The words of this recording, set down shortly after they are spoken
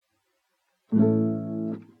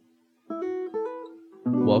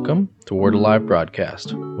Welcome to Word Alive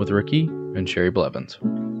Broadcast with Ricky and Sherry Blevins.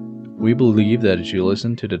 We believe that as you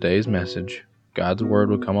listen to today's message, God's Word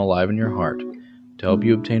will come alive in your heart to help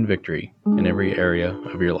you obtain victory in every area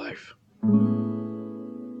of your life.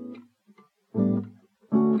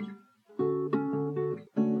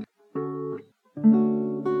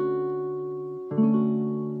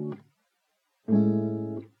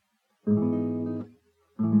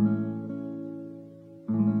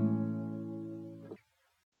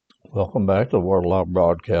 Welcome back to the Word Alive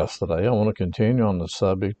broadcast today. I want to continue on the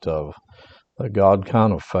subject of the God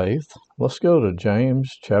kind of faith. Let's go to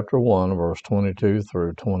James chapter 1, verse 22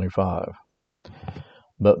 through 25.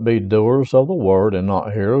 But be doers of the word and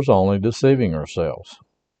not hearers only, deceiving yourselves.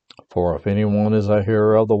 For if anyone is a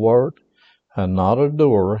hearer of the word and not a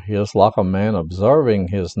doer, he is like a man observing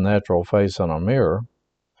his natural face in a mirror.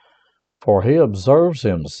 For he observes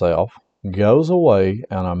himself, goes away,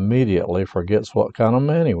 and immediately forgets what kind of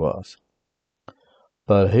man he was.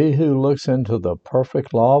 But he who looks into the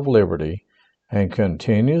perfect law of liberty and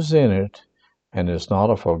continues in it, and is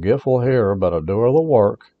not a forgetful hearer but a doer of the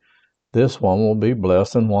work, this one will be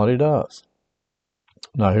blessed in what he does.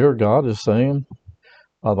 Now here God is saying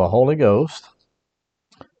by the Holy Ghost,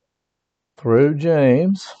 through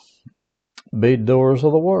James, be doers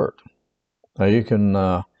of the word. Now you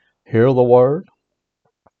can hear the word.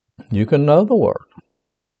 You can know the word.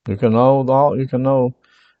 You can know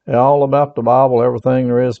all about the Bible, everything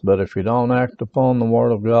there is, but if you don't act upon the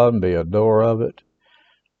word of God and be a doer of it,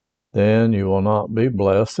 then you will not be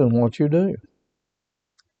blessed in what you do.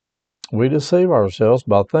 We deceive ourselves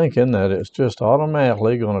by thinking that it's just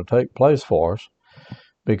automatically going to take place for us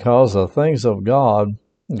because the things of God,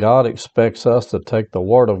 God expects us to take the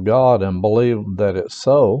word of God and believe that it's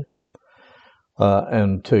so,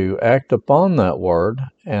 and to act upon that word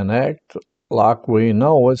and act like we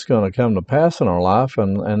know it's going to come to pass in our life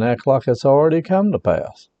and act like it's already come to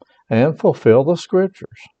pass and fulfill the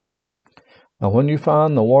scriptures. Now, when you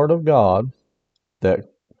find the word of God that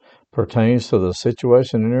pertains to the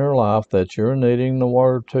situation in your life that you're needing the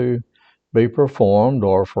word to be performed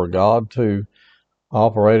or for God to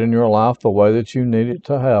operate in your life the way that you need it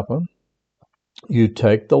to happen, you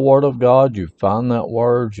take the word of God, you find that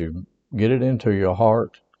word, you get it into your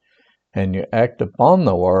heart, and you act upon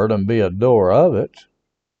the word and be a doer of it.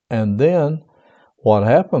 And then what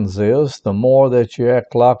happens is the more that you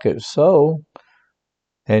act like it's so,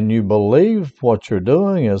 and you believe what you're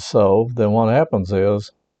doing is so, then what happens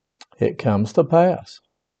is it comes to pass.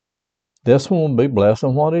 This one will be blessed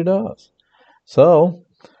in what he does. So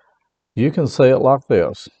you can say it like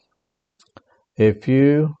this. If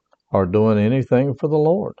you are doing anything for the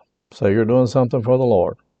Lord, say you're doing something for the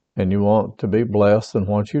Lord, and you want to be blessed in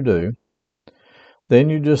what you do, then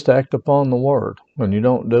you just act upon the word. When you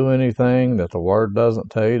don't do anything that the word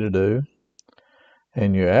doesn't tell you to do,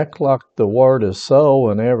 and you act like the word is so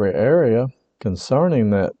in every area concerning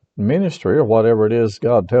that ministry or whatever it is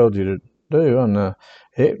God tells you to do, and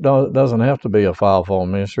it doesn't have to be a fivefold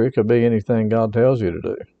ministry. It could be anything God tells you to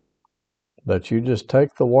do. But you just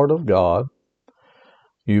take the word of God,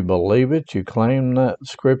 you believe it, you claim that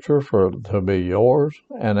scripture to be yours,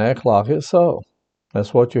 and act like it's so.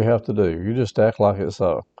 That's what you have to do. You just act like it's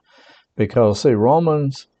so. Because, see,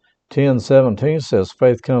 Romans 10:17 says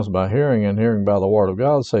faith comes by hearing and hearing by the word of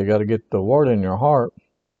God. So you got to get the word in your heart.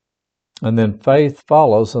 And then faith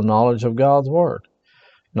follows the knowledge of God's word.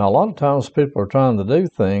 Now, a lot of times people are trying to do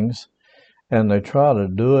things and they try to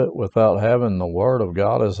do it without having the word of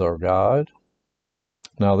God as their guide.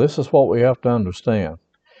 Now, this is what we have to understand.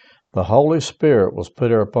 The Holy Spirit was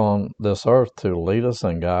put here upon this earth to lead us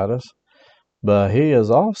and guide us. But he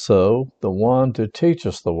is also the one to teach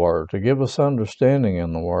us the word, to give us understanding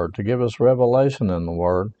in the word, to give us revelation in the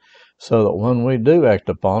word, so that when we do act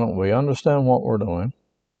upon it, we understand what we're doing.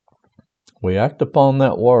 We act upon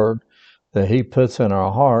that word that he puts in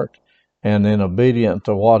our heart and in obedience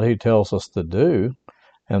to what he tells us to do.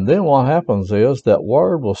 And then what happens is that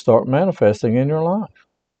word will start manifesting in your life.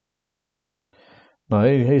 Now,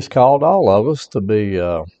 he's called all of us to be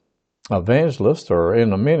evangelists or in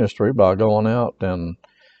the ministry by going out and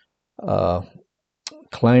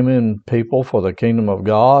claiming people for the kingdom of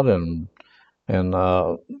God and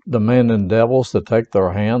demanding devils to take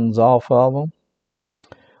their hands off of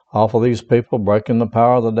these people, breaking the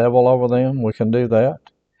power of the devil over them. We can do that.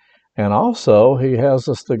 And also, he has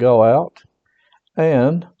us to go out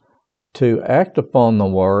and to act upon the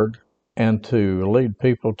word and to lead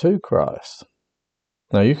people to Christ.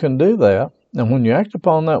 Now, you can do that. And when you act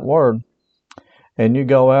upon that word, and you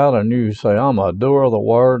go out and you say, I'm a doer of the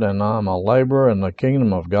word and I'm a laborer in the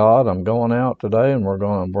kingdom of God. I'm going out today and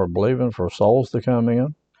we're believing for souls to come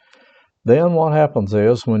in. then what happens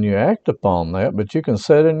is when you act upon that, but you can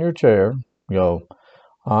sit in your chair, go,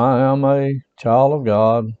 I am a child of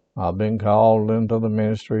God. I've been called into the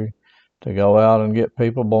ministry to go out and get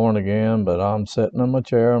people born again, but I'm sitting in my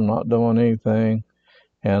chair. I'm not doing anything,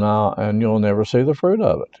 and you'll never see the fruit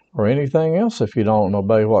of it or anything else if you don't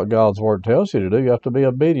obey what God's Word tells you to do. You have to be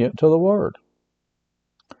obedient to the Word.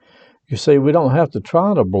 You see, we don't have to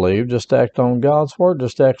try to believe, just act on God's Word,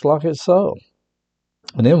 just act like it's so.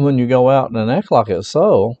 And then when you go out and act like it's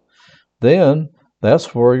so, then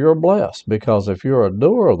that's where you're blessed. Because if you're a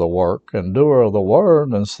doer of the work and doer of the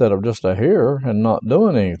Word instead of just a hearer and not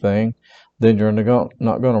doing anything, then you're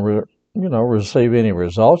not going to receive any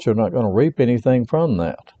results. You're not going to reap anything from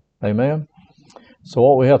that. Amen? So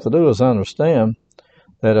what we have to do is understand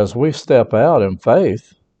that as we step out in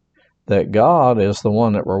faith, that God is the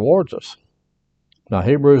one that rewards us. Now,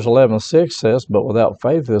 Hebrews 11:6 says, but without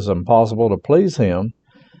faith it is impossible to please Him,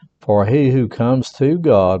 for he who comes to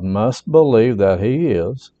God must believe that He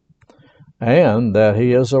is, and that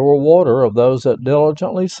He is a rewarder of those that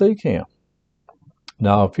diligently seek Him.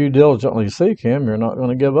 Now, if you diligently seek Him, you're not going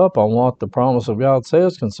to give up on what the promise of God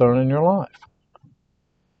says concerning your life.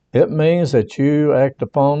 It means that you act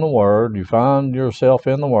upon the Word, you find yourself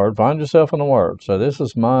in the Word, So this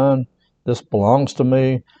is mine, this belongs to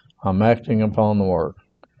me, I'm acting upon the Word.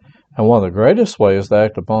 And one of the greatest ways to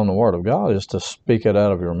act upon the Word of God is to speak it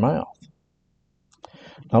out of your mouth.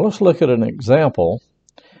 Now let's look at an example.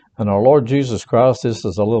 And our Lord Jesus Christ, this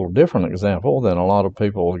is a little different example than a lot of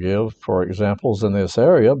people will give for examples in this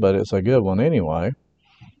area, but it's a good one anyway.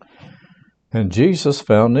 And Jesus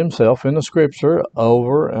found Himself in the Scripture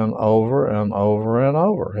over and over and over and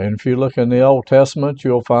over. And if you look in the Old Testament,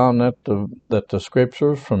 you'll find that the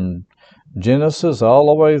Scriptures from Genesis all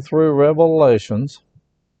the way through Revelations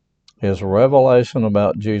is revelation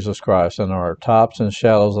about Jesus Christ, and there are types and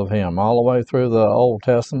shadows of Him. All the way through the Old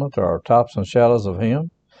Testament, there are types and shadows of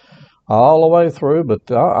Him. All the way through,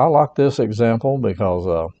 but I like this example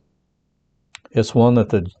because it's one that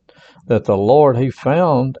the Lord, He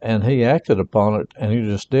found, and He acted upon it, and He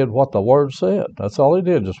just did what the Word said. That's all He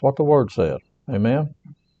did, just what the Word said. Amen?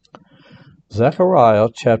 Zechariah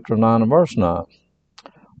chapter 9 and verse 9.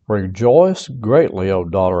 Rejoice greatly, O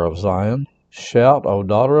daughter of Zion. Shout, O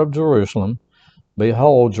daughter of Jerusalem.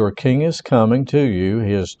 Behold, your king is coming to you.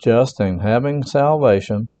 He is just and having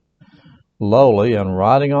salvation, lowly and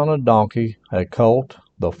riding on a donkey, a colt,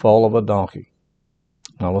 the foal of a donkey.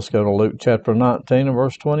 Now let's go to Luke chapter 19 and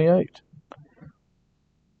verse 28.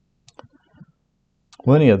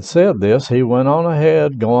 When he had said this, he went on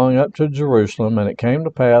ahead, going up to Jerusalem, and it came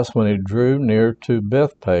to pass when he drew near to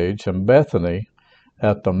Bethphage and Bethany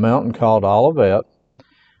at the mountain called Olivet,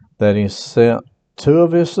 that he sent two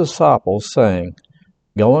of his disciples, saying,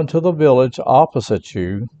 Go into the village opposite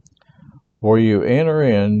you. Where you enter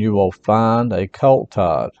in, you will find a colt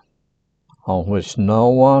tied, on which no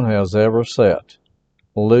one has ever sat.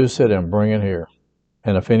 Loose it and bring it here.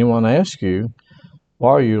 And if anyone asks you,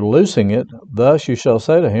 Why are you loosing it? Thus you shall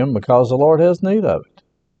say to him, Because the Lord has need of it.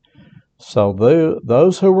 So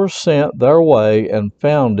those who were sent their way and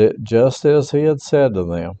found it just as he had said to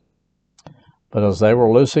them. But as they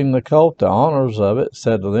were loosing the colt, the owners of it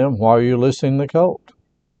said to them, Why are you loosing the colt?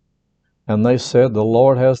 And they said, The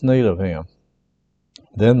Lord has need of him.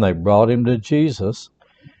 Then they brought him to Jesus,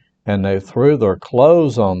 and they threw their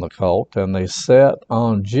clothes on the colt, and they set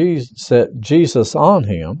Jesus on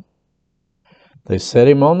him. They set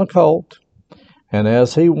him on the colt, and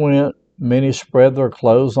as he went, many spread their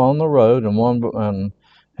clothes on the road, and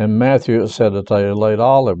Matthew said that they laid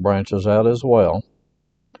olive branches out as well.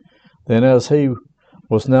 Then as he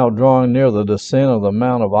was now drawing near the descent of the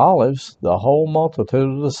Mount of Olives, the whole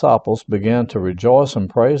multitude of disciples began to rejoice and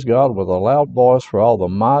praise God with a loud voice for all the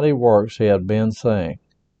mighty works He had been saying.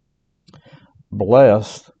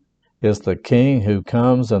 Blessed is the King who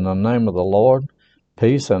comes in the name of the Lord,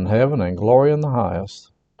 peace in heaven and glory in the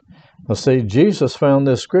highest. Now see, Jesus found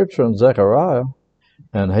this scripture in Zechariah,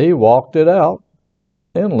 and He walked it out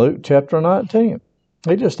in Luke chapter 19.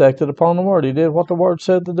 He just acted upon the Word. He did what the Word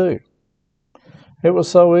said to do. It was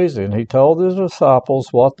so easy, and He told His disciples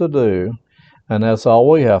what to do, and that's all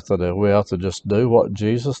we have to do. We have to just do what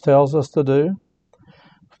Jesus tells us to do.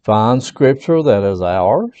 Find scripture that is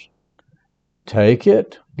ours. Take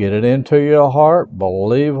it, get it into your heart,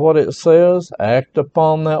 believe what it says, act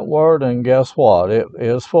upon that word, and guess what? It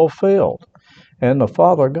is fulfilled. And the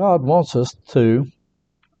Father God wants us to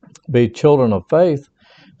be children of faith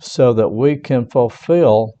so that we can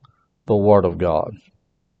fulfill the Word of God.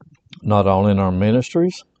 Not only in our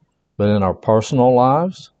ministries, but in our personal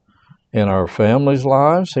lives, in our families'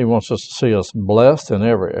 lives. He wants us to see us blessed in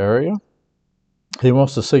every area. He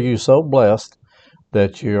wants to see you so blessed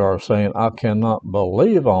that you are saying, I cannot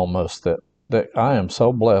believe almost that I am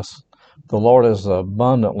so blessed. The Lord has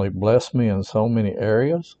abundantly blessed me in so many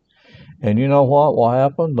areas. And you know what will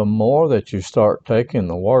happen? The more that you start taking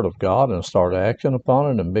the Word of God and start acting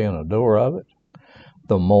upon it and being a doer of it,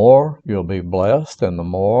 the more you'll be blessed, and the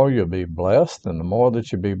more you'll be blessed, and the more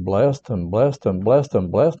that you'll be blessed and blessed and blessed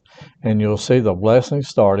and blessed, and you'll see the blessings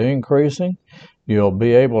start increasing. You'll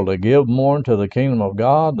be able to give more into the kingdom of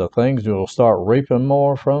God. The things you'll start reaping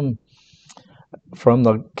more from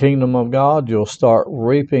the kingdom of God. You'll start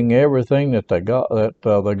reaping everything that the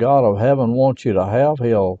God of heaven wants you to have.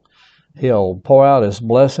 He'll pour out His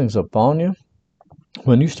blessings upon you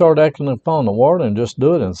when you start acting upon the Word, and just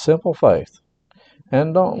do it in simple faith.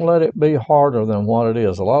 And don't let it be harder than what it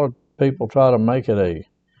is. A lot of people try to make it a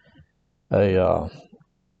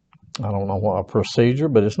procedure,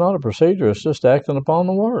 but it's not a procedure. It's just acting upon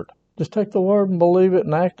the Word. Just take the Word and believe it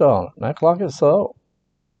and act on it. And act like it's so.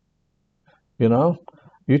 You know,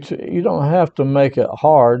 you don't have to make it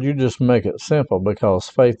hard. You just make it simple, because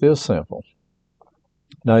faith is simple.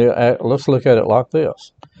 Now, let's look at it like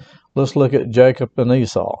this. Let's look at Jacob and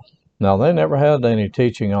Esau. Now, they never had any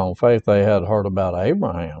teaching on faith. They had heard about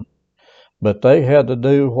Abraham, but they had to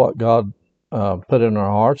do what God put in their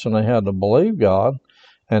hearts, and they had to believe God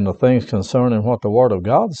and the things concerning what the Word of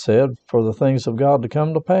God said for the things of God to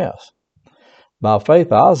come to pass. By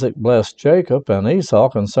faith, Isaac blessed Jacob and Esau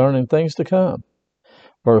concerning things to come.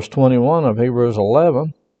 Verse 21 of Hebrews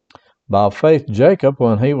 11, by faith, Jacob,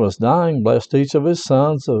 when he was dying, blessed each of his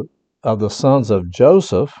sons of the sons of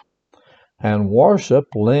Joseph, and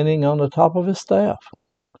worshiped leaning on the top of his staff.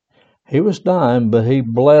 He was dying, but he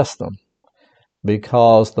blessed them,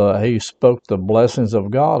 because he spoke the blessings of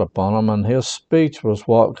God upon them, and his speech was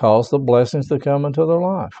what caused the blessings to come into their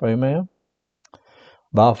life. Amen.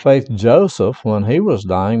 By faith, Joseph, when he was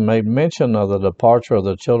dying, made mention of the departure of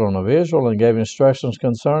the children of Israel and gave instructions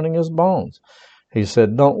concerning his bones. He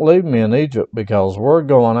said, don't leave me in Egypt, because we're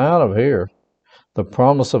going out of here. The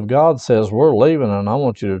promise of God says we're leaving, and I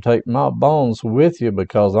want you to take my bones with you,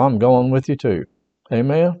 because I'm going with you too.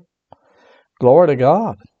 Amen. Glory to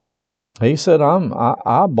God. He said,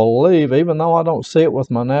 I believe, even though I don't see it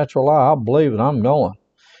with my natural eye, I believe, and I'm going.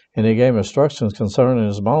 And he gave instructions concerning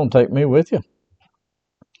his bone, take me with you.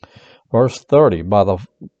 Verse 30, by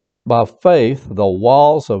faith, the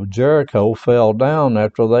walls of Jericho fell down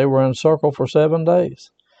after they were encircled for 7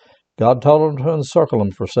 days. God told them to encircle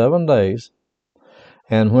them for 7 days.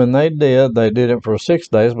 And when they did it for 6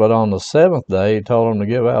 days, but on the 7th day, he told them to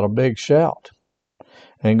give out a big shout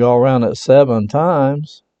and go around it 7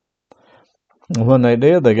 times. And when they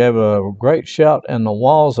did, they gave a great shout, and the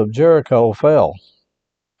walls of Jericho fell.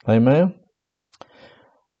 Amen.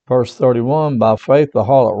 Verse 31, by faith the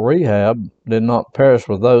harlot Rahab did not perish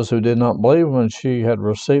with those who did not believe when she had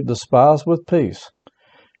received the spies with peace.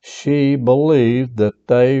 She believed that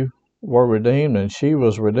they were redeemed, and she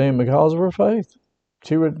was redeemed because of her faith.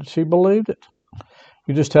 She believed it.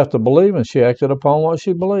 You just have to believe, and she acted upon what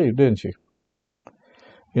she believed, didn't she?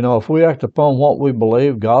 You know, if we act upon what we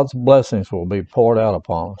believe, God's blessings will be poured out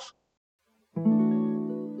upon us.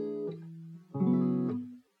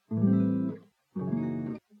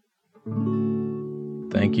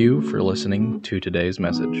 Thank you for listening to today's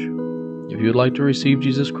message. If you would like to receive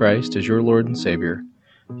Jesus Christ as your Lord and Savior,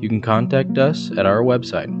 you can contact us at our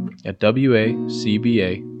website at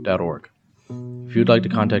wacba.org. If you would like to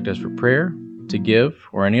contact us for prayer, to give,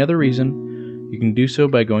 or any other reason, you can do so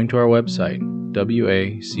by going to our website,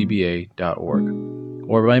 wacba.org,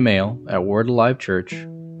 or by mail at Word Alive Church,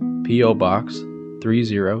 P.O. Box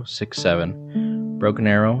 3067, Broken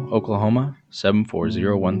Arrow, Oklahoma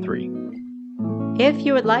 74013. If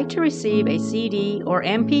you would like to receive a CD or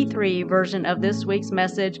MP3 version of this week's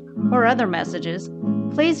message or other messages,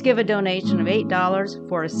 please give a donation of $8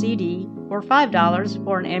 for a CD or $5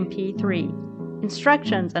 for an MP3.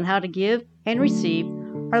 Instructions on how to give and receive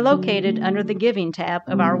are located under the Giving tab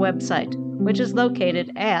of our website, which is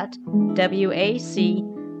located at wacba.org.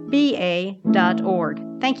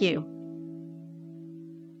 Thank you.